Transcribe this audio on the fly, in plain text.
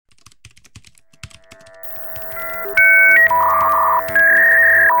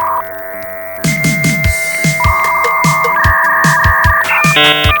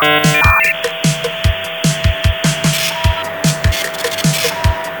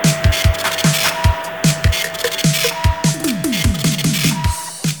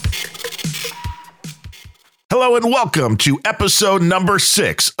hello, and welcome to episode number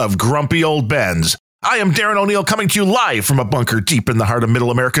 6 of Grumpy Old Ben's. I am Darren O'Neill, coming to you live from a bunker deep in the heart of Middle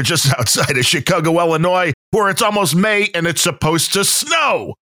America, just outside of Chicago, Illinois, where it's almost May and it's supposed to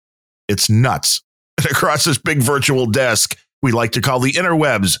snow. It's nuts. And across this big virtual desk we like to call the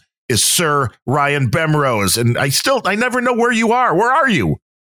interwebs is Sir Ryan Bemrose. And I never know where you are. Where are you?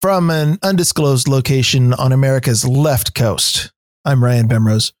 From an undisclosed location on America's left coast. I'm Ryan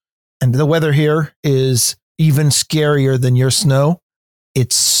Bemrose. And the weather here is even scarier than your snow.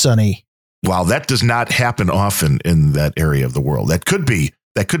 It's sunny. Wow, that does not happen often in that area of the world. That could be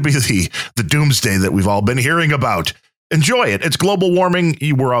the doomsday that we've all been hearing about. Enjoy it. It's global warming.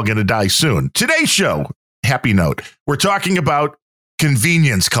 We're all going to die soon. Today's show, happy note, we're talking about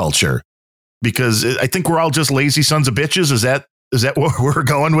convenience culture, because I think we're all just lazy sons of bitches. Is that where we're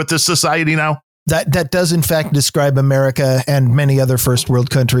going with this society now? That does in fact describe America and many other first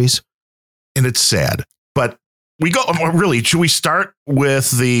world countries. And it's sad. But should we start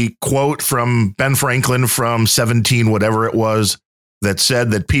with the quote from Ben Franklin from 17, whatever it was, that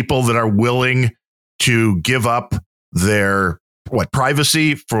said that people that are willing to give up their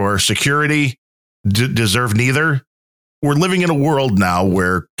privacy for security deserve neither? We're living in a world now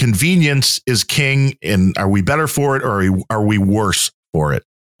where convenience is king, and are we better for it or are we worse for it?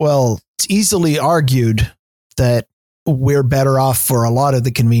 Well, it's easily argued that we're better off for a lot of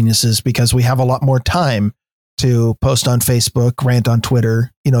the conveniences because we have a lot more time to post on Facebook, rant on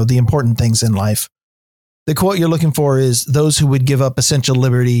Twitter, the important things in life. The quote you're looking for is, those who would give up essential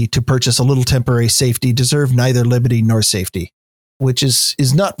liberty to purchase a little temporary safety deserve neither liberty nor safety, which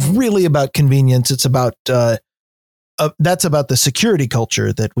is not really about convenience. It's about, that's about the security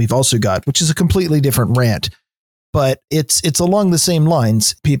culture that we've also got, which is a completely different rant, but it's along the same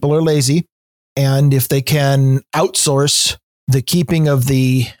lines. People are lazy. And if they can outsource the keeping of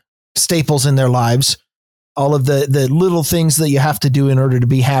the staples in their lives, all of the little things that you have to do in order to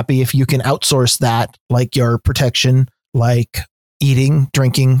be happy, if you can outsource that, like your protection, like eating,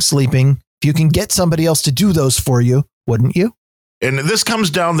 drinking, sleeping, if you can get somebody else to do those for you, wouldn't you? And this comes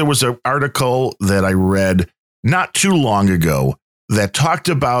down, there was an article that I read not too long ago that talked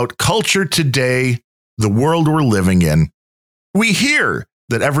about culture today, the world we're living in. We hear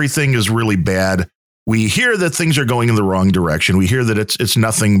that everything is really bad. We hear that things are going in the wrong direction. We hear that it's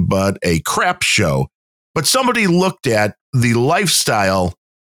nothing but a crap show. But somebody looked at the lifestyle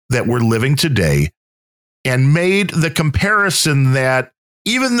that we're living today and made the comparison that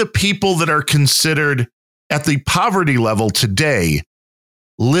even the people that are considered at the poverty level today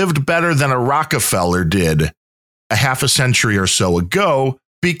lived better than a Rockefeller did a half a century or so ago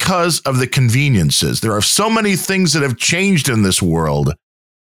because of the conveniences. There are so many things that have changed in this world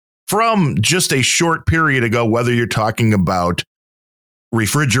from just a short period ago, whether you're talking about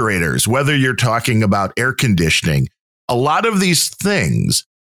refrigerators, whether you're talking about air conditioning, a lot of these things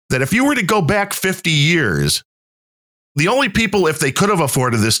that if you were to go back 50 years, the only people, if they could have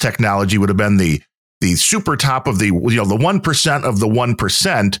afforded this technology, would have been the super top of the 1% of the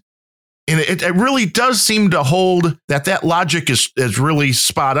 1%. And it really does seem to hold that logic is really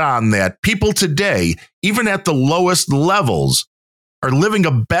spot on, that people today, even at the lowest levels, are living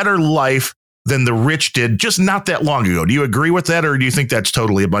a better life than the rich did just not that long ago. Do you agree with that, or do you think that's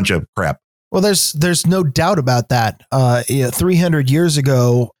totally a bunch of crap? Well, there's no doubt about that. 300 years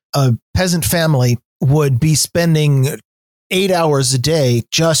ago, a peasant family would be spending 8 hours a day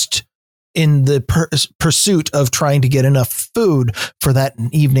just in the pursuit of trying to get enough food for that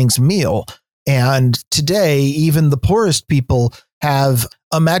evening's meal. And today, even the poorest people have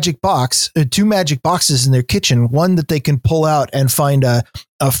a magic box, 2 magic boxes in their kitchen, one that they can pull out and find a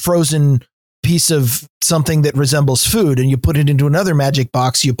frozen piece of something that resembles food, and you put it into another magic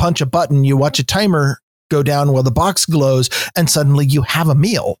box, you punch a button, you watch a timer go down while the box glows, and suddenly you have a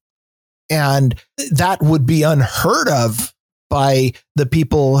meal. And that would be unheard of by the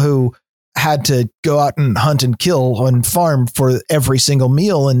people who had to go out and hunt and kill and farm for every single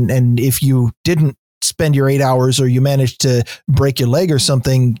meal. And if you didn't spend your 8 hours, or you managed to break your leg or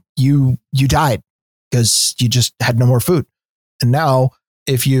something, you died because you just had no more food. And now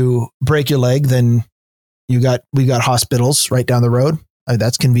if you break your leg, then we got hospitals right down the road.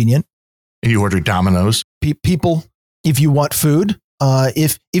 That's convenient. And you order Domino's. People, if you want food,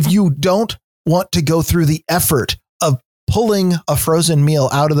 if you don't want to go through the effort of pulling a frozen meal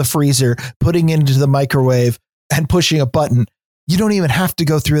out of the freezer, putting it into the microwave, and pushing a button, you don't even have to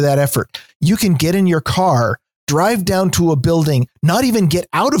go through that effort. You can get in your car, drive down to a building, not even get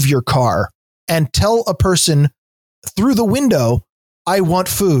out of your car, and tell a person through the window, I want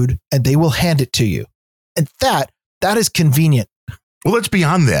food, and they will hand it to you. And that is convenient. Well, let's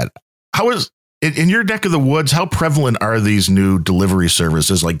beyond that. How is In your neck of the woods, how prevalent are these new delivery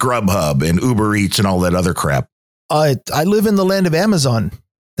services like Grubhub and Uber Eats and all that other crap? I live in the land of Amazon.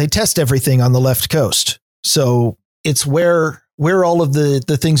 They test everything on the left coast. So it's where all of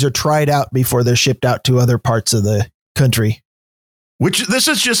the things are tried out before they're shipped out to other parts of the country. Which this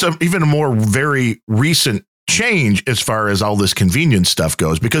is just even a more very recent change as far as all this convenience stuff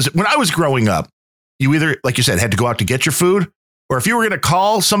goes. Because when I was growing up, you either, like you said, had to go out to get your food, or if you were going to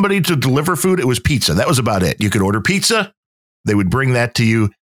call somebody to deliver food, it was pizza. That was about it. You could order pizza. They would bring that to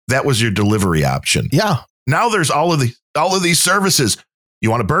you. That was your delivery option. Yeah. Now there's all of these services. You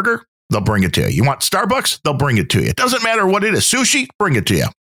want a burger? They'll bring it to you. You want Starbucks? They'll bring it to you. It doesn't matter what it is. Sushi? Bring it to you.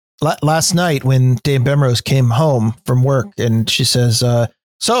 Last night when Dave Bemrose came home from work and she says,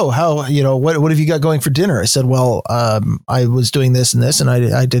 so how, what have you got going for dinner? I said, well, I was doing this and this and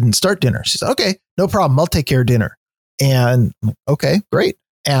I didn't start dinner. She said, okay, no problem. I'll take care of dinner. And okay, great.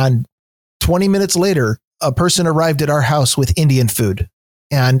 And 20 minutes later, a person arrived at our house with Indian food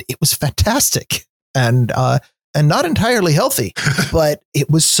and it was fantastic and not entirely healthy, but it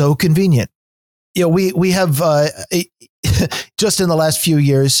was so convenient. We have just in the last few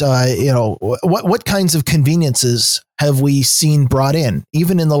years, what kinds of conveniences have we seen brought in,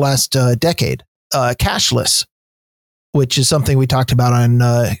 even in the last decade? Cashless, which is something we talked about on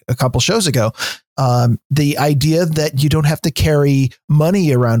a couple shows ago. The idea that you don't have to carry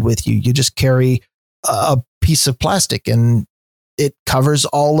money around with you. You just carry a piece of plastic and it covers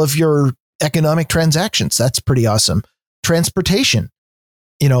all of your economic transactions. That's pretty awesome. Transportation,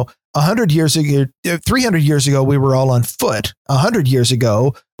 100 years ago, 300 years ago, we were all on foot. 100 years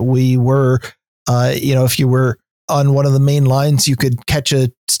ago, we were, if you were on one of the main lines, you could catch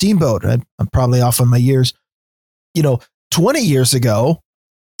a steamboat. I'm probably off on my years. 20 years ago,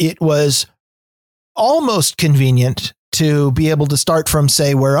 it was almost convenient to be able to start from,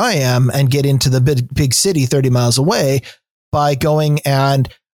 say, where I am and get into the big city 30 miles away by going and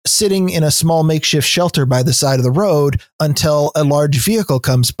sitting in a small makeshift shelter by the side of the road until a large vehicle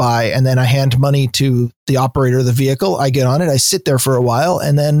comes by. And then I hand money to the operator of the vehicle. I get on it. I sit there for a while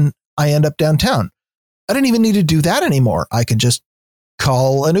and then I end up downtown. I didn't even need to do that anymore. I can just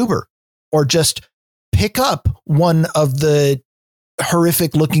call an Uber or just pick up one of the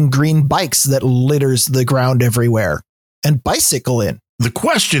horrific looking green bikes that litters the ground everywhere and bicycle in. The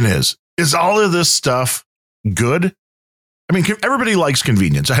question is all of this stuff good? I mean, everybody likes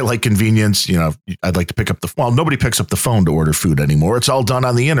convenience. I like convenience. I'd like to pick up nobody picks up the phone to order food anymore. It's all done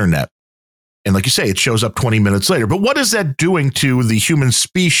on the internet. And like you say, it shows up 20 minutes later. But what is that doing to the human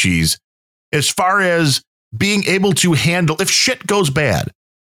species as far as being able to handle if shit goes bad?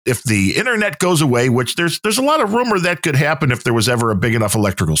 If the internet goes away, which there's a lot of rumor that could happen if there was ever a big enough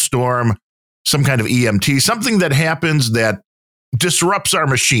electrical storm, some kind of EMT, something that happens that disrupts our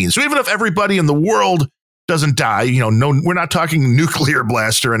machines. So even if everybody in the world doesn't die, we're not talking nuclear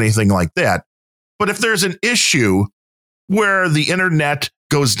blast or anything like that. But if there's an issue where the internet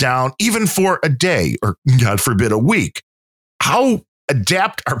goes down, even for a day or God forbid a week, how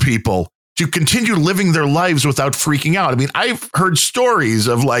adapt are people to continue living their lives without freaking out? I mean, I've heard stories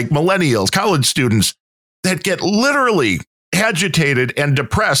of like millennials, college students that get literally agitated and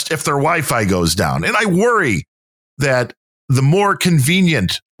depressed if their Wi-Fi goes down. And I worry that the more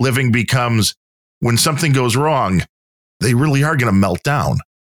convenient living becomes, when something goes wrong, they really are going to melt down.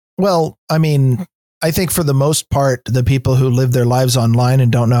 Well, I mean, I think for the most part, the people who live their lives online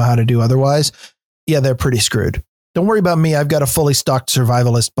and don't know how to do otherwise, they're pretty screwed. Don't worry about me. I've got a fully stocked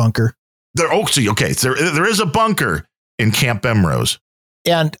survivalist bunker. There is a bunker in Camp Bemrose.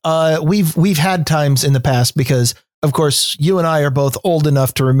 And we've had times in the past because, of course, you and I are both old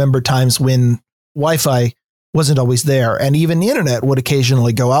enough to remember times when Wi-Fi wasn't always there. And even the internet would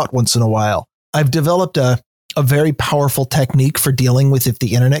occasionally go out once in a while. I've developed a very powerful technique for dealing with if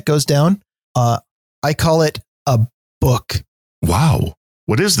the internet goes down. I call it a book. Wow.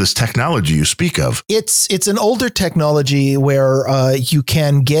 What is this technology you speak of? It's an older technology where you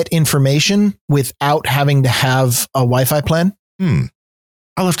can get information without having to have a Wi-Fi plan.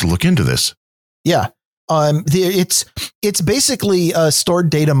 I'll have to look into this. Yeah. It's basically stored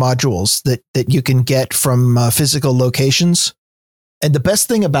data modules that you can get from physical locations. And the best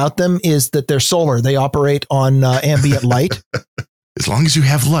thing about them is that they're solar. They operate on ambient light. As long as you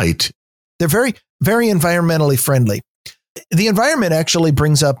have light. They're very, very environmentally friendly. The environment actually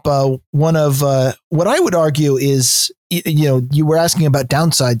brings up one of what I would argue is, you were asking about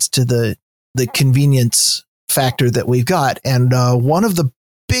downsides to the convenience factor that we've got. And one of the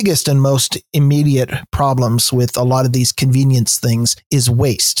biggest and most immediate problems with a lot of these convenience things is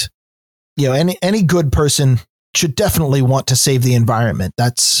waste. Any good person should definitely want to save the environment.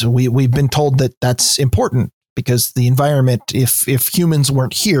 We've been told that that's important because the environment, if humans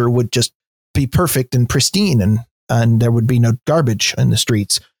weren't here, would just be perfect and pristine, and there would be no garbage in the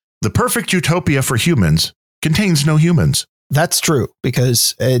streets. The perfect utopia for humans contains no humans. That's true,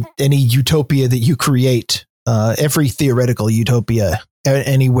 because any utopia that you create, every theoretical utopia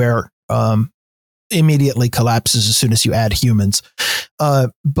anywhere immediately collapses as soon as you add humans.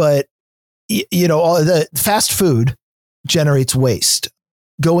 But all the fast food generates waste.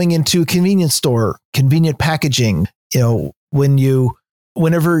 Going into a convenience store, convenient packaging,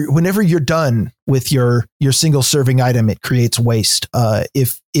 whenever you're done with your single serving item, it creates waste.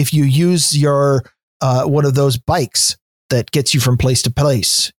 If you use your one of those bikes that gets you from place to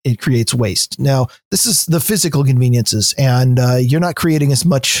place, it creates waste. Now, this is the physical conveniences, and you're not creating as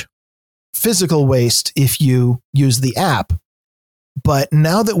much physical waste if you use the app. But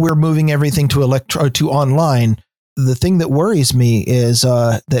now that we're moving everything to online, the thing that worries me is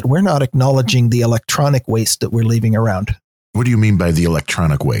that we're not acknowledging the electronic waste that we're leaving around. What do you mean by the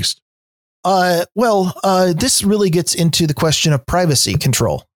electronic waste? This really gets into the question of privacy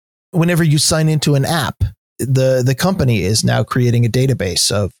control. Whenever you sign into an app, the company is now creating a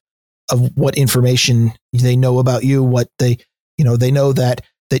database of what information they know about you, what they know that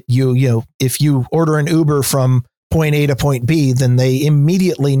you if you order an Uber from point A to point B, then they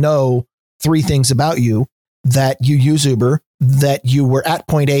immediately know 3 things about you: that you use Uber, that you were at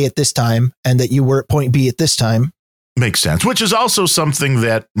point A at this time, and that you were at point B at this time. Makes sense, which is also something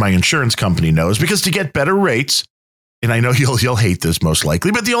that my insurance company knows, because to get better rates, and I know you'll hate this most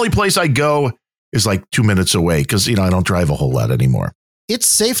likely, but the only place I go is like 2 minutes away because, I don't drive a whole lot anymore. It's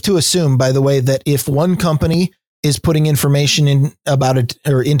safe to assume, by the way, that if one company is putting information in about it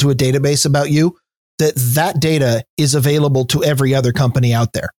or into a database about you, that data is available to every other company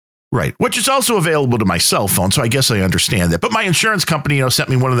out there. Right. Which is also available to my cell phone. So I guess I understand that. But my insurance company, sent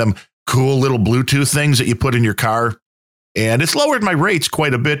me one of them cool little Bluetooth things that you put in your car. And it's lowered my rates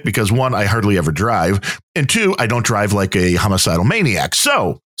quite a bit because, 1, I hardly ever drive. And 2, I don't drive like a homicidal maniac.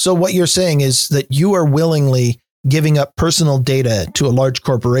 So what you're saying is that you are willingly giving up personal data to a large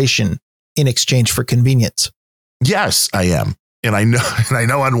corporation in exchange for convenience. Yes, I am. And I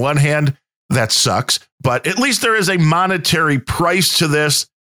know on one hand that sucks, but at least there is a monetary price to this.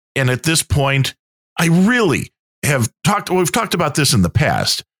 And at this point, I really we've talked about this in the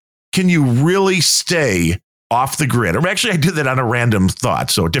past. Can you really stay off the grid? Or actually, I did that on a Random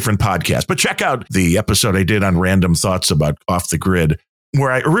Thought, so a different podcast. But check out the episode I did on Random Thoughts about off the grid,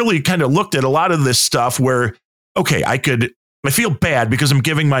 where I really kind of looked at a lot of this stuff where, okay, I feel bad because I'm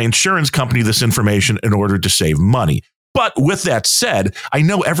giving my insurance company this information in order to save money. But with that said, I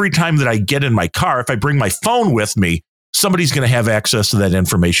know every time that I get in my car, if I bring my phone with me, somebody's going to have access to that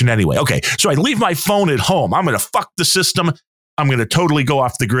information anyway. Okay, so I leave my phone at home. I'm going to fuck the system. I'm going to totally go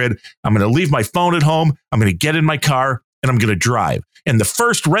off the grid. I'm going to leave my phone at home. I'm going to get in my car and I'm going to drive. And the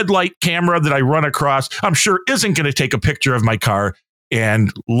first red light camera that I run across, I'm sure isn't going to take a picture of my car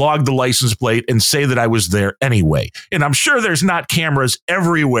and log the license plate and say that I was there anyway. And I'm sure there's not cameras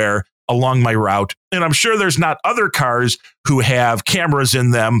everywhere along my route. And I'm sure there's not other cars who have cameras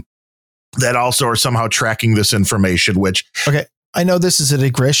in them that also are somehow tracking this information, which... Okay, I know this is a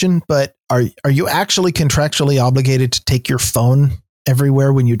digression, but are you actually contractually obligated to take your phone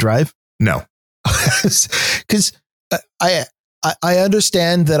everywhere when you drive? No. Because I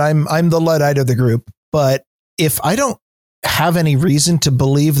understand that I'm the Luddite of the group, but if I don't have any reason to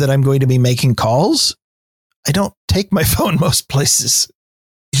believe that I'm going to be making calls, I don't take my phone most places.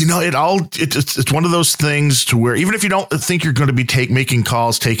 It's one of those things to where even if you don't think you're going to be taking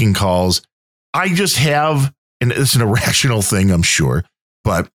calls, I just have, and it's an irrational thing, I'm sure,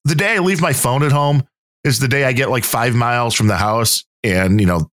 but the day I leave my phone at home is the day I get like 5 miles from the house and,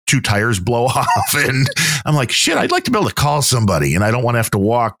 2 tires blow off. And I'm like, shit, I'd like to be able to call somebody and I don't want to have to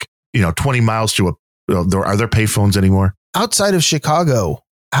walk, 20 miles to are there payphones anymore? Outside of Chicago,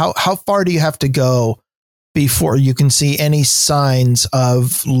 how far do you have to go before you can see any signs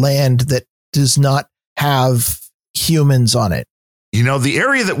of land that does not have humans on it? The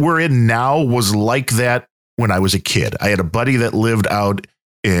area that we're in now was like that when I was a kid. I had a buddy that lived out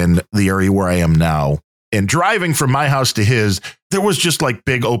in the area where I am now. And driving from my house to his, there was just like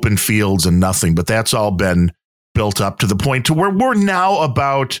big open fields and nothing. But that's all been built up to the point to where we're now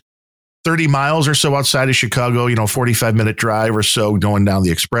about 30 miles or so outside of Chicago, 45-minute drive or so going down the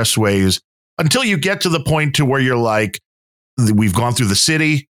expressways until you get to the point to where you're like, we've gone through the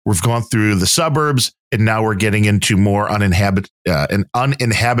city, we've gone through the suburbs, and now we're getting into more uninhabited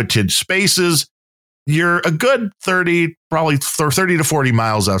spaces. You're a good 30 to 40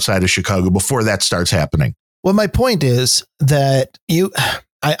 miles outside of Chicago before that starts happening. Well, my point is that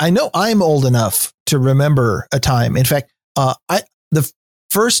I know I'm old enough to remember a time. In fact, the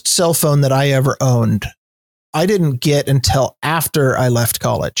first cell phone that I ever owned, I didn't get until after I left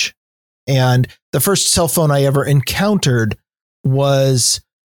college. And the first cell phone I ever encountered was,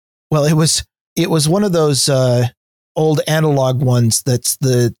 well, it was one of those old analog ones that's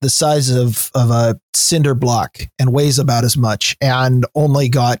the size of a cinder block and weighs about as much and only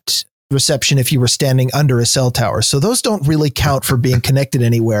got reception if you were standing under a cell tower. So those don't really count for being connected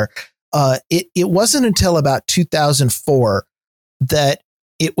anywhere. It wasn't until about 2004 that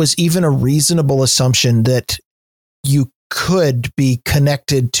it was even a reasonable assumption that you could be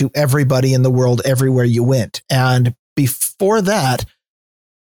connected to everybody in the world everywhere you went. And before that,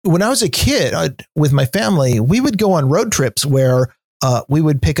 when I was a kid with my family, we would go on road trips where we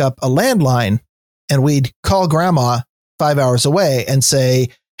would pick up a landline and we'd call grandma 5 hours away and say,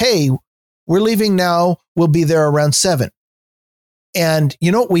 hey, we're leaving now. We'll be there around 7. And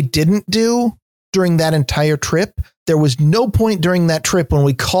you know what we didn't do during that entire trip? There was no point during that trip when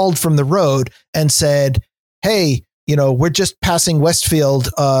we called from the road and said, hey, we're just passing Westfield.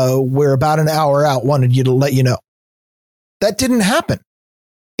 We're about an hour out. Wanted you to let you know. That didn't happen.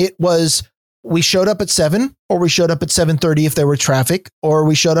 It was, we showed up at 7, or we showed up at 7:30 if there were traffic, or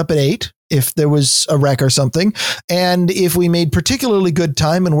we showed up at 8 if there was a wreck or something. And if we made particularly good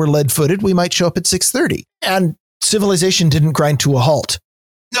time and were lead-footed, we might show up at 6:30. And civilization didn't grind to a halt.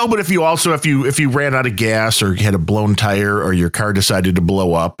 No, but if you ran out of gas or had a blown tire or your car decided to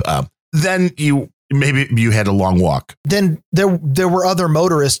blow up, then maybe you had a long walk. Then there were other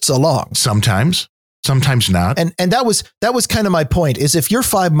motorists along. Sometimes not. And that was kind of my point, is if you're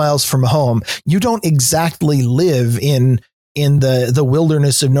 5 miles from home, you don't exactly live in the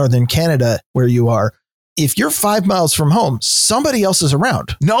wilderness of northern Canada where you are. If you're 5 miles from home, somebody else is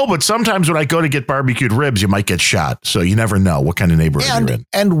around. No, but sometimes when I go to get barbecued ribs, you might get shot. So you never know what kind of neighborhood you're in.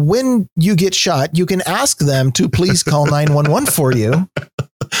 And when you get shot, you can ask them to please call 911 for you.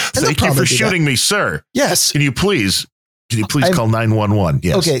 Thank you for shooting me, sir. Yes. Can you please call 911?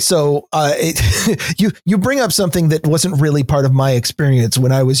 Yes. Okay. So you bring up something that wasn't really part of my experience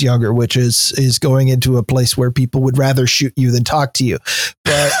when I was younger, which is going into a place where people would rather shoot you than talk to you.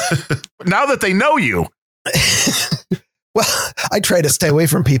 But now that they know you. Well, I try to stay away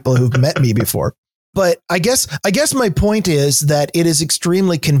from people who've met me before. But I guess my point is that it is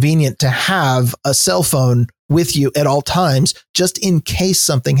extremely convenient to have a cell phone with you at all times, just in case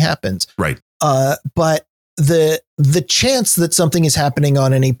something happens. Right. But the chance that something is happening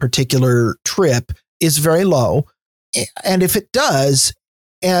on any particular trip is very low. And if it does,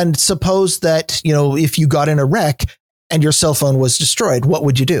 and suppose that, if you got in a wreck and your cell phone was destroyed, what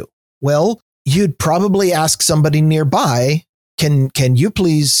would you do? Well, you'd probably ask somebody nearby, can you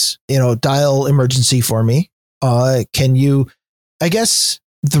please, dial emergency for me? Can you, I guess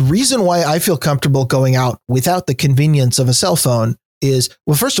the reason why I feel comfortable going out without the convenience of a cell phone is,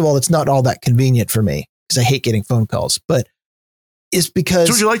 well, first of all, it's not all that convenient for me because I hate getting phone calls, but it's because.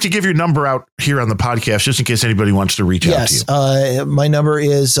 So would you like to give your number out here on the podcast just in case anybody wants to reach out to you? Yes. My number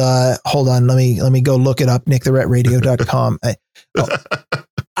is, hold on, let me go look it up, nicktheretradio.com.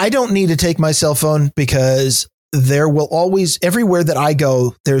 I don't need to take my cell phone because there will always, everywhere that I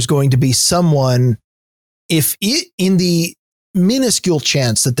go, there's going to be someone, in the minuscule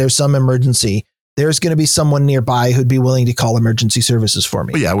chance that there's some emergency, there's going to be someone nearby who'd be willing to call emergency services for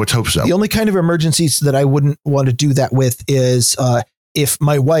me. Well, yeah, I would hope so. The only kind of emergencies that I wouldn't want to do that with is if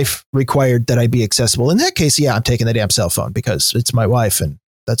my wife required that I be accessible. In that case, yeah, I'm taking the damn cell phone because it's my wife and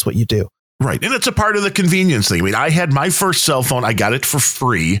that's what you do. Right. And it's a part of the convenience thing. I mean, I had my first cell phone. I got it for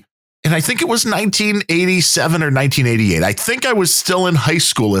free. And I think it was 1987 or 1988. I think I was still in high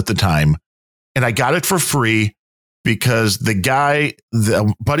school at the time. And I got it for free because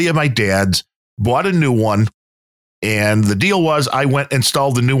the buddy of my dad's, bought a new one. And the deal was I went and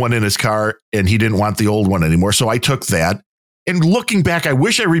installed the new one in his car and he didn't want the old one anymore. So I took that. And looking back, I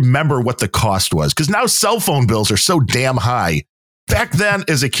wish I remember what the cost was because now cell phone bills are so damn high. Back then,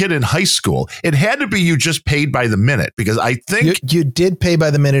 as a kid in high school, it had to be you just paid by the minute because I think you did pay by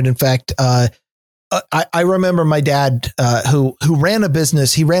the minute. In fact, I remember my dad who ran a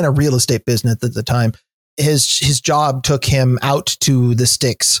business. He ran a real estate business at the time. His job took him out to the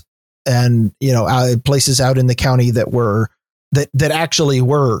sticks and places out in the county that actually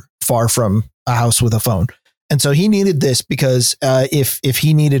were far from a house with a phone. And so he needed this because if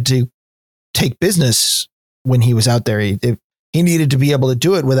he needed to take business when he was out there, he needed to be able to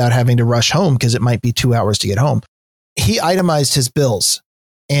do it without having to rush home because it might be 2 hours to get home. He itemized his bills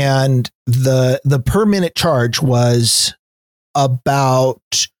and the per minute charge was about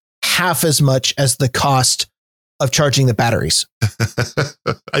half as much as the cost of charging the batteries.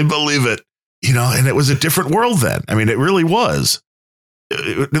 I believe it. And it was a different world then. I mean, it really was.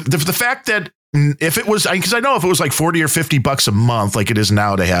 The fact that if it was, because I know if it was like $40 or $50 a month, like it is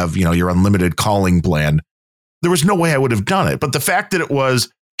now to have, your unlimited calling plan, there was no way I would have done it. But the fact that it was,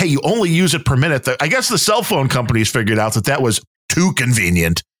 hey, you only use it per minute. I guess the cell phone companies figured out that was too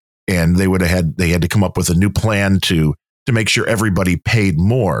convenient, and they had to come up with a new plan to make sure everybody paid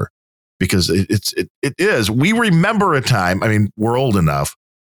more, because it is. We remember a time. I mean, we're old enough.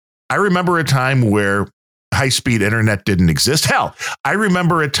 I remember a time where high-speed internet didn't exist. Hell, I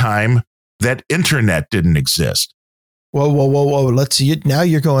remember a time that internet didn't exist. Whoa. Let's see. Now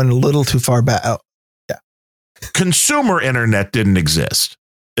you're going a little too far back. Oh, yeah. Consumer internet didn't exist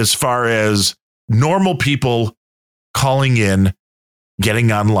as far as normal people calling in,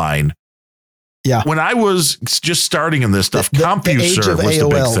 getting online. Yeah. When I was just starting in this stuff, CompuServe was the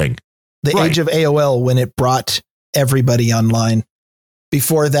big thing. The age of AOL, when it brought everybody online.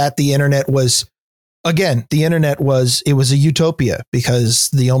 Before that, the internet was, it was a utopia, because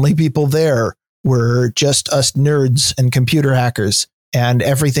the only people there were just us nerds and computer hackers, and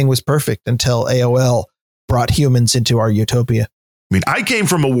everything was perfect until AOL brought humans into our utopia. I mean, I came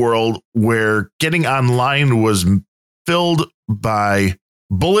from a world where getting online was filled by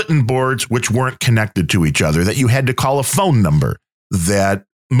bulletin boards which weren't connected to each other, that you had to call a phone number, that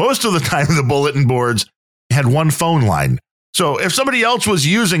most of the time the bulletin boards had one phone line. So if somebody else was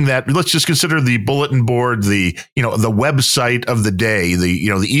using that, let's just consider the bulletin board, the website of the day,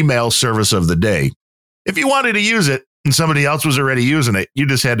 the email service of the day. If you wanted to use it and somebody else was already using it, you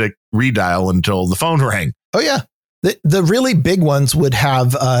just had to redial until the phone rang. Oh, yeah. The really big ones would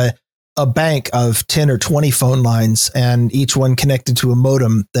have a bank of 10 or 20 phone lines, and each one connected to a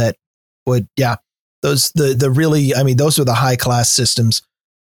modem that would, those were the high class systems.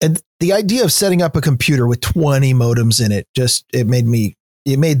 And the idea of setting up a computer with 20 modems in it, it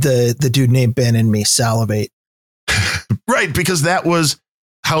made the dude named Ben and me salivate. Right. Because that was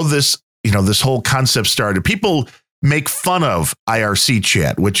how this whole concept started. People make fun of IRC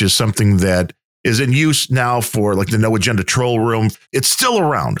chat, which is something that is in use now for like the No Agenda troll room. It's still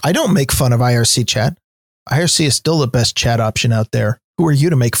around. I don't make fun of IRC chat. IRC is still the best chat option out there. Who are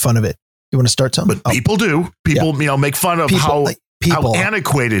you to make fun of it? You want to start something? But people do. People, make fun of how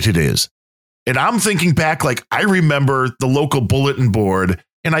antiquated it is. And I'm thinking back, like I remember the local bulletin board,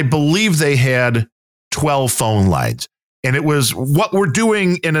 and I believe they had 12 phone lines. And it was what we're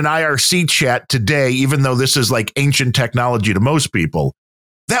doing in an IRC chat today, even though this is like ancient technology to most people.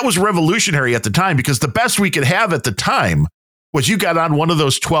 That was revolutionary at the time, because the best we could have at the time was you got on one of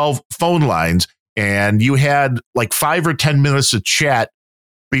those 12 phone lines and you had like 5 or 10 minutes of chat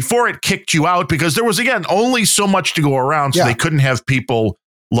before it kicked you out, because there was, again, only so much to go around. So they couldn't have people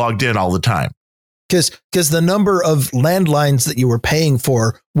logged in all the time. Because the number of landlines that you were paying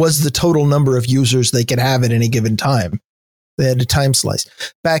for was the total number of users they could have at any given time. They had a time slice.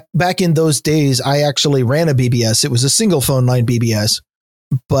 Back in those days, I actually ran a BBS. It was a single phone line BBS,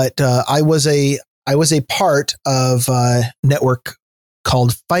 but I was a part of a network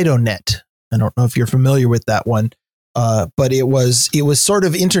called FidoNet. I don't know if you're familiar with that one, but it was sort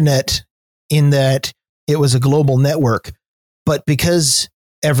of internet in that it was a global network, but because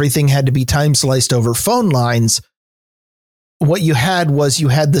everything had to be time sliced over phone lines, what you had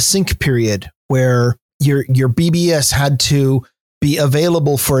the sync period where your BBS had to be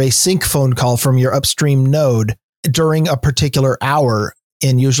available for a sync phone call from your upstream node during a particular hour.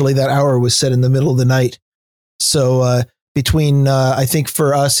 And usually that hour was set in the middle of the night. So between, I think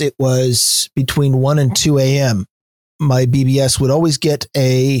for us, it was between 1 and 2 a.m. My BBS would always get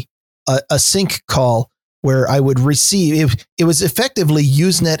a sync call where I would receive, it was effectively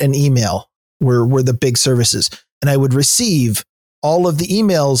Usenet and email were the big services. And I would receive all of the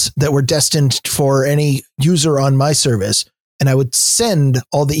emails that were destined for any user on my service. And I would send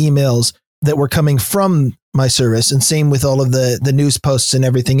all the emails that were coming from my service, and same with all of the news posts and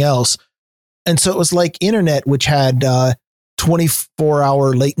everything else. And so it was like internet, which had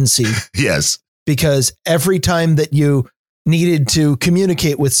 24-hour latency. Yes. Because every time that you needed to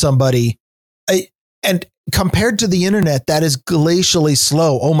communicate with somebody, and compared to the internet, that is glacially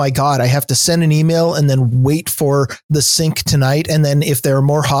slow. Oh my God, I have to send an email and then wait for the sync tonight. And then if there are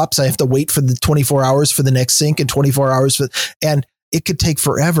more hops, I have to wait for the 24 hours for the next sync and 24 hours and it could take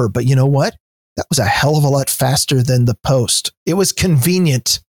forever. But you know what? That was a hell of a lot faster than the post. It was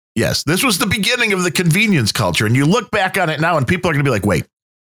convenient. Yes, this was the beginning of the convenience culture. And you look back on it now and people are going to be like, wait,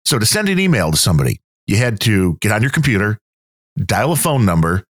 so to send an email to somebody, you had to get on your computer, dial a phone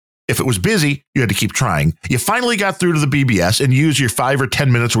number. If it was busy, you had to keep trying. You finally got through to the BBS and used your 5 or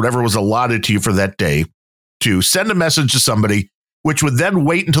 10 minutes, whatever was allotted to you for that day. to send a message to somebody, which would then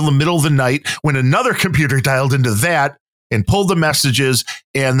wait until the middle of the night when another computer dialed into that and pulled the messages.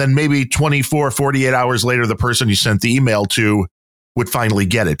 And then maybe 24, 48 hours later, the person you sent the email to would finally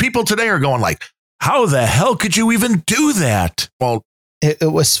get it. People today are going like, how the hell could you even do that? Well,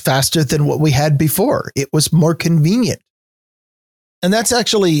 it was faster than what we had before. It was more convenient. And that's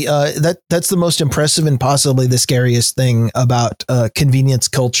actually, that's the most impressive and possibly the scariest thing about convenience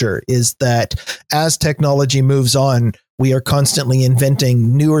culture is that as technology moves on, we are constantly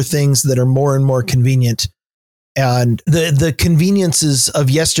inventing newer things that are more and more convenient. And the conveniences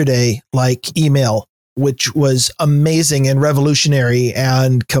of yesterday, like email, which was amazing and revolutionary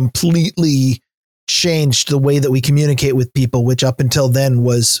and completely changed the way that we communicate with people, which up until then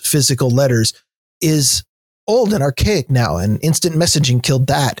was physical letters, is old and archaic now. And instant messaging killed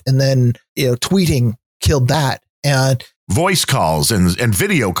that. And then, tweeting killed that. And voice calls and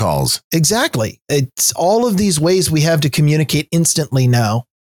video calls. Exactly. It's all of these ways we have to communicate instantly now.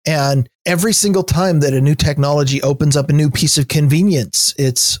 And every single time that a new technology opens up a new piece of convenience,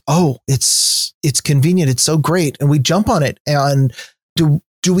 it's convenient. It's so great. And we jump on it. And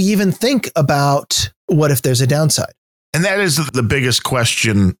do we even think about what if there's a downside? And that is the biggest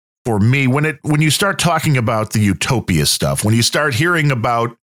question for me when you start talking about the utopia stuff, when you start hearing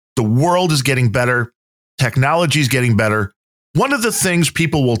about the world is getting better, technology is getting better. One of the things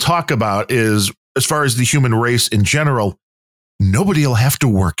people will talk about is, as far as the human race in general, nobody will have to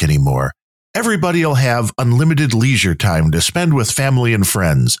work anymore. Everybody will have unlimited leisure time to spend with family and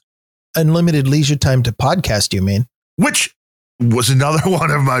friends. Unlimited leisure time to podcast, you mean? Which was another one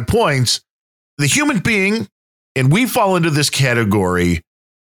of my points. The human being, and we fall into this category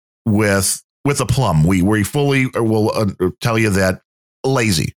with a plum. We fully will tell you that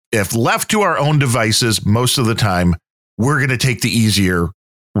lazy. If left to our own devices, most of the time, we're going to take the easier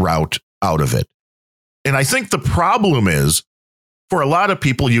route out of it. And I think the problem is, for a lot of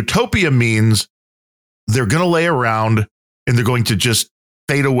people, utopia means they're going to lay around and they're going to just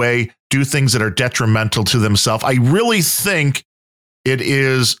fade away, do things that are detrimental to themselves. I really think it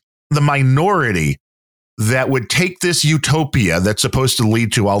is the minority that would take this utopia that's supposed to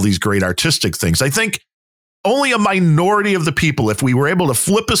lead to all these great artistic things. I think only a minority of the people, if we were able to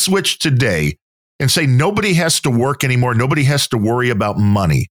flip a switch today and say nobody has to work anymore, nobody has to worry about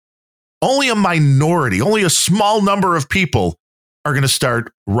money, only a minority, only a small number of people are going to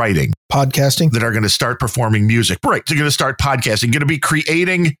start writing, podcasting, that are going to start performing music. Right. They're going to start podcasting, going to be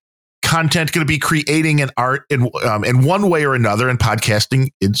creating content, going to be creating an art in one way or another. And podcasting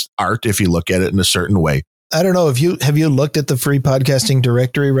is art if you look at it in a certain way. I don't know. Have you looked at the free podcasting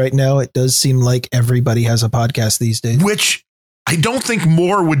directory right now? It does seem like everybody has a podcast these days. Which I don't think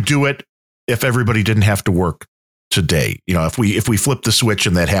more would do it if everybody didn't have to work today. If we flip the switch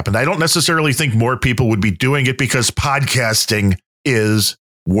and that happened, I don't necessarily think more people would be doing it because podcasting is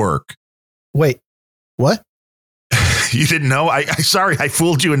work. Wait, what? You didn't know? Sorry, I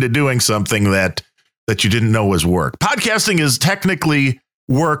fooled you into doing something that you didn't know was work. Podcasting is technically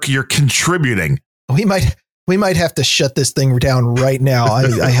work. You're contributing. We might have to shut this thing down right now.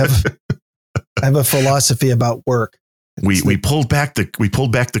 I have a philosophy about work. We pulled back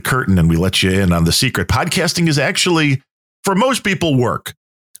the curtain and we let you in on the secret. Podcasting is actually, for most people, work.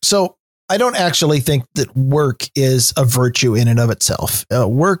 So I don't actually think that work is a virtue in and of itself.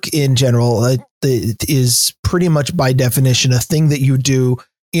 Work in general is pretty much by definition a thing that you do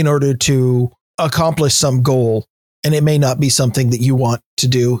in order to accomplish some goal. And it may not be something that you want to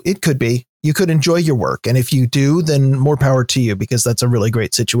do. It could be. You could enjoy your work. And if you do, then more power to you, because that's a really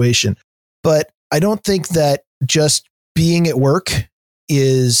great situation. But I don't think that just being at work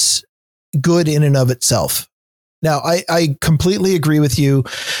is good in and of itself. Now, I completely agree with you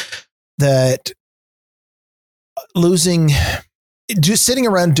that just sitting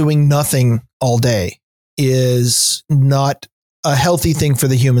around doing nothing all day is not a healthy thing for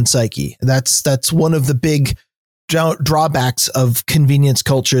the human psyche. That's one of the big drawbacks of convenience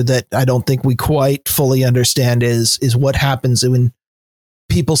culture that I don't think we quite fully understand is what happens when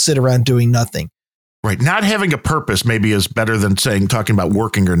people sit around doing nothing. Right. Not having a purpose maybe is better than talking about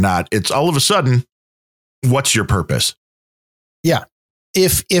working or not. It's all of a sudden, what's your purpose? Yeah.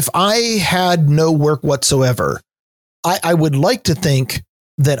 If I had no work whatsoever, I would like to think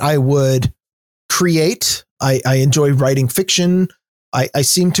that I would create. I enjoy writing fiction. I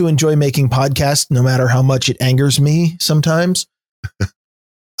seem to enjoy making podcasts, no matter how much it angers me sometimes.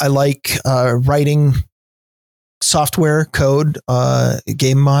 I like writing software code,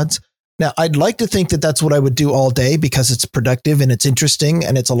 game mods. Now, I'd like to think that that's what I would do all day because it's productive and it's interesting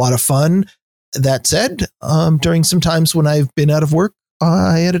and it's a lot of fun. That said, during some times when I've been out of work,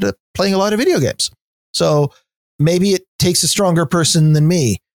 I ended up playing a lot of video games. So maybe it takes a stronger person than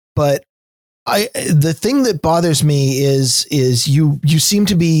me. But the thing that bothers me is you seem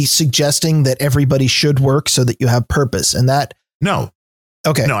to be suggesting that everybody should work so that you have purpose. And that. No.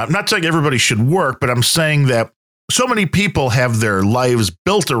 Okay. No, I'm not saying everybody should work, but I'm saying that so many people have their lives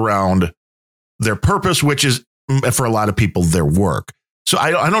built around their purpose, which is, for a lot of people, their work. So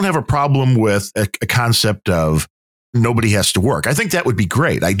I don't have a problem with a concept of nobody has to work. I think that would be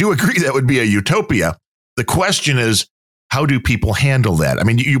great. I do agree that would be a utopia. The question is, how do people handle that? I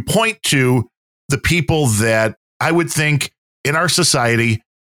mean, you point to the people that I would think in our society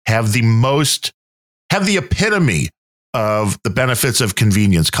have the epitome of the benefits of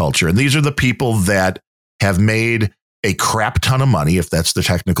convenience culture. And these are the people that have made a crap ton of money, if that's the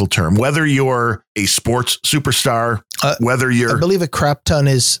technical term, whether you're a sports superstar, whether you're. I believe the crap ton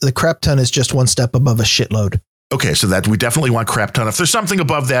is just one step above a shitload. Okay, so that we definitely want crap ton. If there's something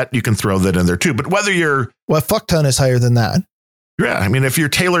above that, you can throw that in there too. But whether you're. Well, fuck ton is higher than that. Yeah. I mean, if you're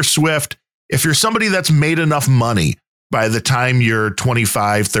Taylor Swift, if you're somebody that's made enough money by the time you're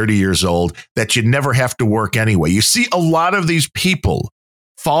 25, 30 years old, that you never have to work anyway. You see a lot of these people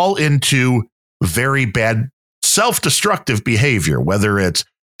fall into very bad self-destructive behavior, whether it's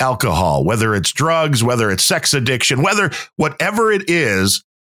alcohol, whether it's drugs, whether it's sex addiction, whatever it is.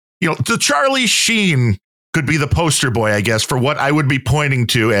 The Charlie Sheen could be the poster boy, I guess, for what I would be pointing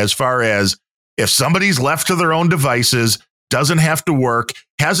to as far as if somebody's left to their own devices, doesn't have to work,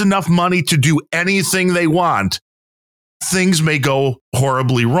 has enough money to do anything they want, things may go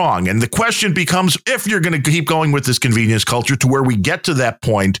horribly wrong. And the question becomes, if you're going to keep going with this convenience culture to where we get to that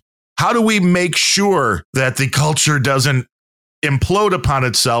point, how do we make sure that the culture doesn't implode upon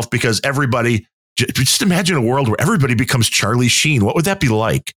itself because everybody, just imagine a world where everybody becomes Charlie Sheen. What would that be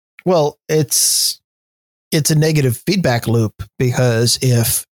like? Well, it's a negative feedback loop, because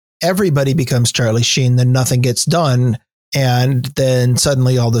if everybody becomes Charlie Sheen, then nothing gets done. And then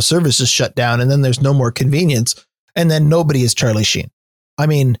suddenly all the services shut down, and then there's no more convenience. And then nobody is Charlie Sheen. I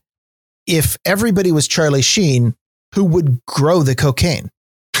mean, if everybody was Charlie Sheen, who would grow the cocaine?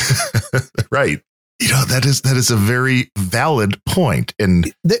 Right. That is a very valid point.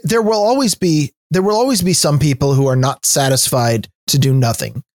 And there will always be some people who are not satisfied to do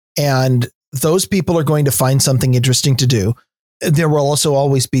nothing. And those people are going to find something interesting to do. There will also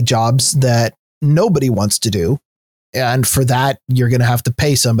always be jobs that nobody wants to do. And for that, you're going to have to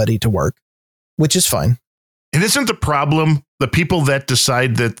pay somebody to work, which is fine. And isn't the problem the people that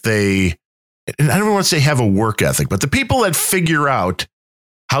decide that and I don't want to say have a work ethic, but the people that figure out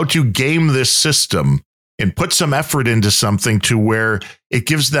how to game this system and put some effort into something to where it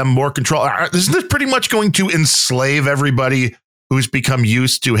gives them more control. Isn't this pretty much going to enslave everybody who's become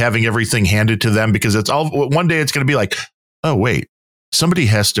used to having everything handed to them? Because one day it's going to be like, oh, wait, somebody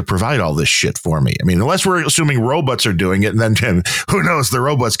has to provide all this shit for me. I mean, unless we're assuming robots are doing it, and then who knows, the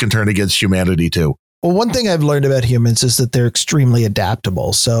robots can turn against humanity too. Well, one thing I've learned about humans is that they're extremely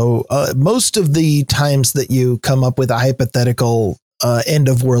adaptable. So most of the times that you come up with a hypothetical end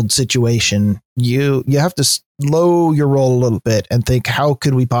of world situation, you have to slow your roll a little bit and think, how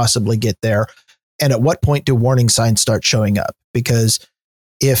could we possibly get there? And at what point do warning signs start showing up? Because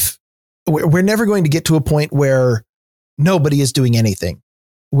if we're never going to get to a point where nobody is doing anything,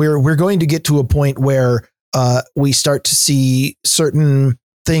 we're going to get to a point where we start to see certain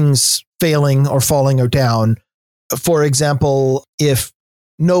things failing or falling or down. For example, if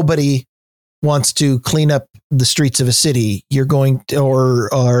nobody wants to clean up the streets of a city, you're going to,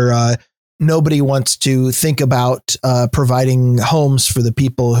 or nobody wants to think about providing homes for the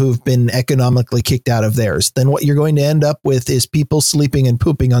people who've been economically kicked out of theirs, then what you're going to end up with is people sleeping and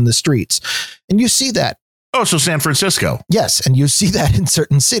pooping on the streets. And you see that. Oh, so San Francisco. Yes. And you see that in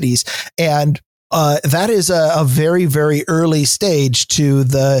certain cities. And that is a very, very early stage to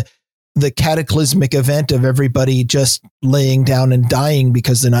the cataclysmic event of everybody just laying down and dying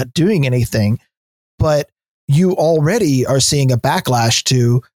because they're not doing anything. But you already are seeing a backlash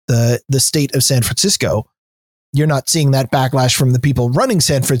to the state of San Francisco. You're not seeing that backlash from the people running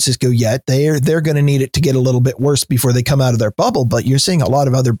San Francisco yet. They're going to need it to get a little bit worse before they come out of their bubble. But you're seeing a lot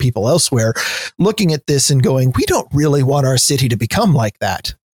of other people elsewhere looking at this and going, we don't really want our city to become like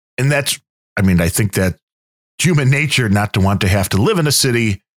that. And I think that human nature not to want to have to live in a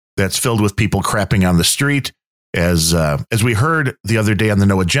city that's filled with people crapping on the street. As we heard the other day on the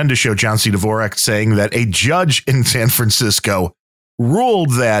No Agenda show, John C. Dvorak saying that a judge in San Francisco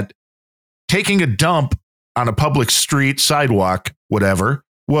ruled that taking a dump on a public street, sidewalk, whatever,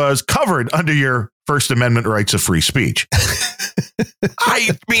 was covered under your First Amendment rights of free speech. I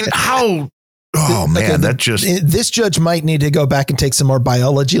mean, how Oh man, this judge might need to go back and take some more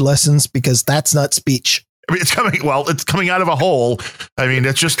biology lessons because that's not speech. I mean, it's coming out of a hole. I mean,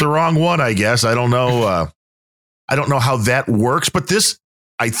 it's just the wrong one, I guess. I don't know. I don't know how that works, but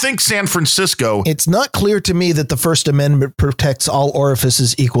I think San Francisco. It's not clear to me that the First Amendment protects all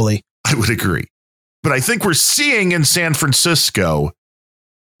orifices equally. I would agree. But I think we're seeing in San Francisco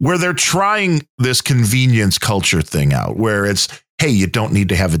where they're trying this convenience culture thing out, where it's, hey, you don't need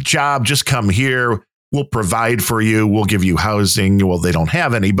to have a job. Just come here. We'll provide for you. We'll give you housing. Well, they don't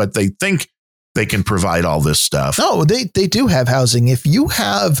have any, but they think they can provide all this stuff. No, they do have housing. If you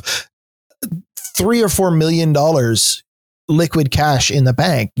have $3 or $4 million liquid cash in the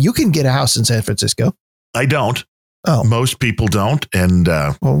bank, you can get a house in San Francisco. I don't. Oh, most people don't. And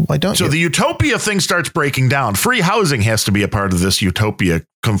well, why don't so you? The utopia thing starts breaking down. Free housing has to be a part of this utopia.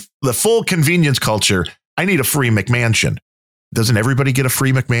 The full convenience culture. I need a free McMansion. Doesn't everybody get a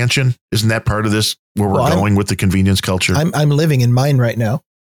free McMansion? Isn't that part of this where we're going with the convenience culture? I'm living in mine right now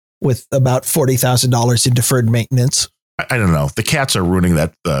with about $40,000 in deferred maintenance. I don't know. The cats are ruling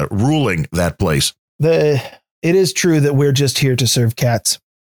that place. It is true that we're just here to serve cats.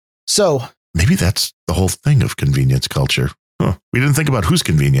 So maybe that's the whole thing of convenience culture. Huh. We didn't think about whose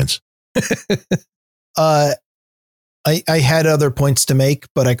convenience. I had other points to make,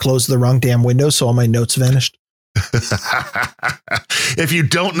 but I closed the wrong damn window, so all my notes vanished. If you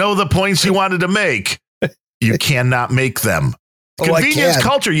don't know the points you wanted to make, you cannot make them. Convenience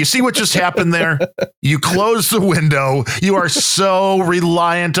culture. You see what just happened there? You close the window. You are so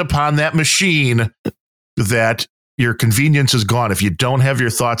reliant upon that machine that your convenience is gone if you don't have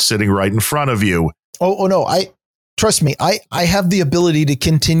your thoughts sitting right in front of you. Oh no. Trust me. I have the ability to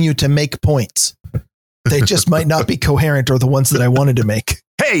continue to make points. They just might not be coherent or the ones that I wanted to make.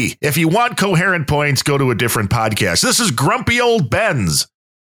 Hey, if you want coherent points, go to a different podcast. This is Grumpy Old Ben's.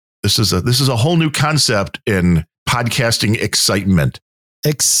 This is a whole new concept in podcasting excitement.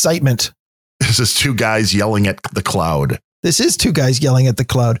 Excitement. This is two guys yelling at the cloud. This is two guys yelling at the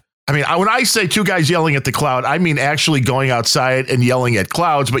cloud. I mean, when I say two guys yelling at the cloud, I mean actually going outside and yelling at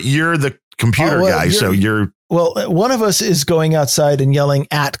clouds, but you're the computer guy. So you're. Well, one of us is going outside and yelling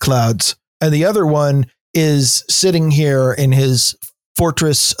at clouds, and the other one is sitting here in his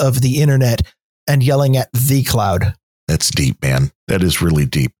fortress of the internet and yelling at the cloud. That's deep, man. That is really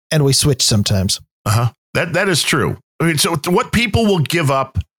deep. And we switch sometimes. Uh-huh. That is true. I mean, so what people will give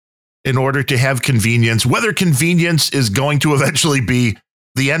up in order to have convenience, whether convenience is going to eventually be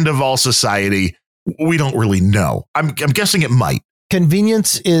the end of all society, we don't really know. I'm guessing it might.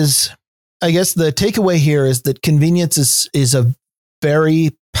 Convenience is, I guess the takeaway here is that convenience is a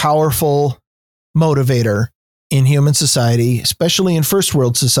very powerful motivator in human society, especially in first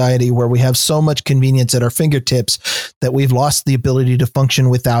world society, where we have so much convenience at our fingertips that we've lost the ability to function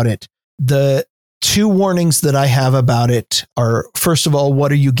without it. The two warnings that I have about it are, first of all, what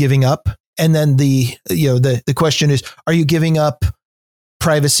are you giving up? And then the question is, are you giving up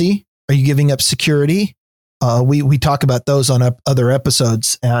privacy? Are you giving up security? We talk about those on other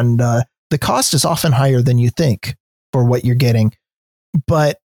episodes, and the cost is often higher than you think for what you're getting.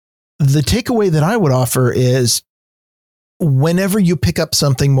 But the takeaway that I would offer is whenever you pick up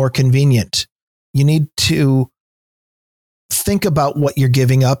something more convenient, you need to think about what you're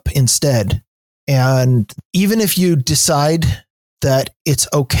giving up instead. And even if you decide that it's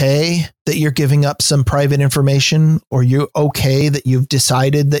okay that you're giving up some private information, or you're okay that you've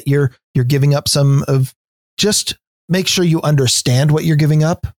decided that you're giving up some of, just make sure you understand what you're giving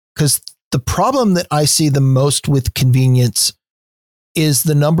up. Because the problem that I see the most with convenience is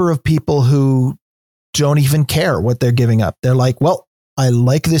the number of people who don't even care what they're giving up. They're like, well, I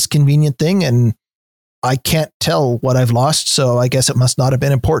like this convenient thing and I can't tell what I've lost, so I guess it must not have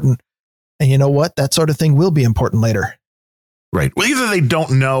been important. And you know what? That sort of thing will be important later. Right. Well, either they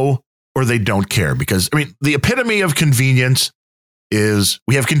don't know or they don't care, because, I mean, the epitome of convenience is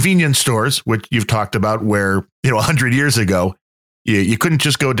we have convenience stores, which you've talked about, where, 100 years ago, you couldn't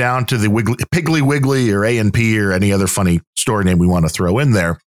just go down to the Piggly Wiggly or A&P or any other funny store name we want to throw in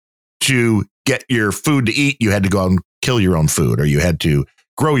there to get your food to eat. You had to go out and kill your own food, or you had to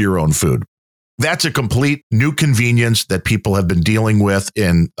grow your own food. That's a complete new convenience that people have been dealing with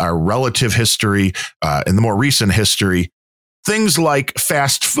in our relative history, in the more recent history. Things like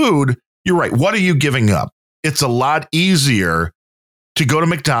fast food, you're right. What are you giving up? It's a lot easier to go to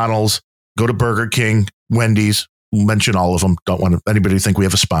McDonald's, go to Burger King, Wendy's, mention all of them. Don't want anybody to think we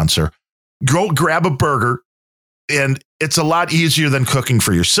have a sponsor. Go grab a burger, and it's a lot easier than cooking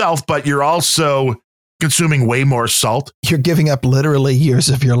for yourself, but you're also consuming way more salt. You're giving up literally years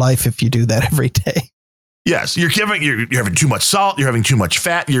of your life if you do that every day. Yes, you're having too much salt, you're having too much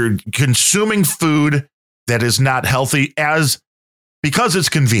fat, you're consuming food that is not healthy because it's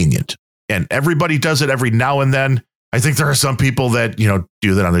convenient. And everybody does it every now and then. I think there are some people that,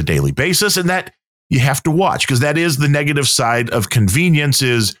 do that on a daily basis, and that you have to watch, because that is the negative side of convenience.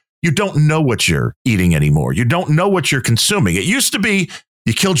 Is you don't know what you're eating anymore. You don't know what you're consuming. It used to be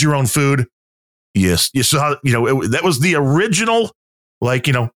you killed your own food. Yes, you saw, that was the original,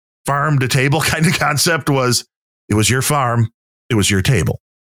 farm to table kind of concept. It was your farm, it was your table.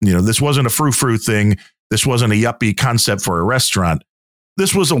 This wasn't a frou-frou thing. This wasn't a yuppie concept for a restaurant.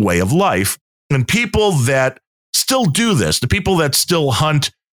 This was a way of life. And people that still do this, the people that still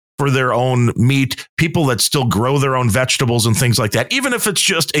hunt for their own meat, people that still grow their own vegetables and things like that, even if it's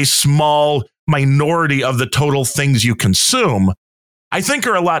just a small minority of the total things you consume, I think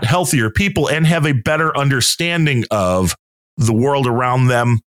are a lot healthier people and have a better understanding of the world around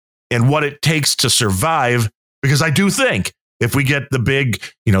them and what it takes to survive. Because I do think if we get the big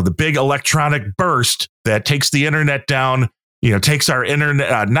electronic burst that takes the internet down, takes our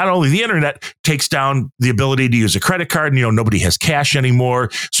internet, not only the internet, takes down the ability to use a credit card. Nobody has cash anymore.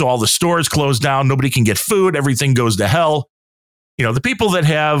 So all the stores close down. Nobody can get food. Everything goes to hell. The people that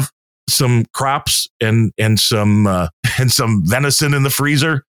have some crops and some venison in the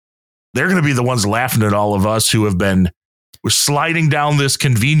freezer, they're going to be the ones laughing at all of us who have been sliding down this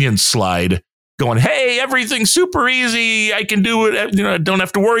convenience slide going, hey, everything's super easy. I can do it. I don't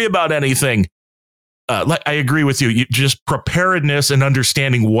have to worry about anything. I agree with you. Just preparedness and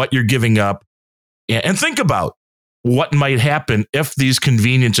understanding what you're giving up, and think about what might happen if these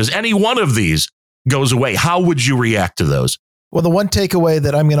conveniences, any one of these, goes away. How would you react to those? Well, the one takeaway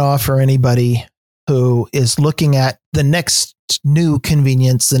that I'm going to offer anybody who is looking at the next new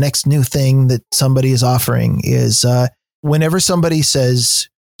convenience, the next new thing that somebody is offering is whenever somebody says,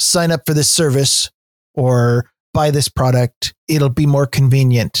 sign up for this service or buy this product, it'll be more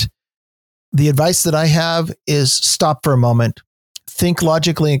convenient. The advice that I have is stop for a moment, think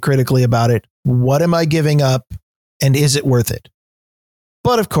logically and critically about it. What am I giving up, and is it worth it?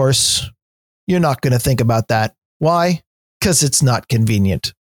 But of course, you're not going to think about that. Why? Because it's not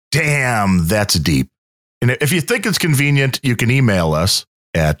convenient. Damn, that's deep. And if you think it's convenient, you can email us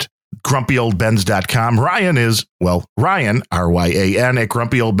at grumpyoldbens.com. Ryan is, Ryan, RYAN, at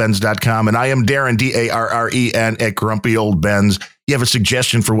grumpyoldbens.com. And I am Darren, DARREN, at grumpyoldbens. You have a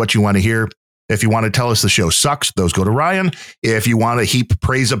suggestion for what you want to hear. If you want to tell us the show sucks, those go to Ryan. If you want to heap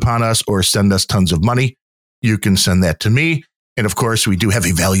praise upon us or send us tons of money, you can send that to me. And of course, we do have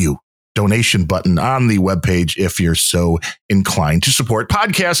a value donation button on the webpage if you're so inclined to support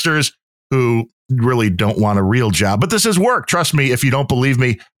podcasters who really don't want a real job. But this is work. Trust me, if you don't believe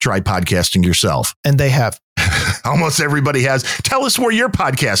me, try podcasting yourself. And they have. Almost everybody has. Tell us where your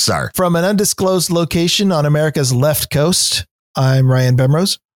podcasts are. From an undisclosed location on America's left coast, I'm Ryan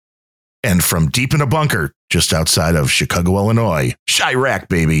Bemrose. And from deep in a bunker just outside of Chicago, Illinois, Chirac,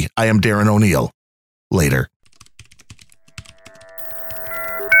 baby, I am Darren O'Neill. Later.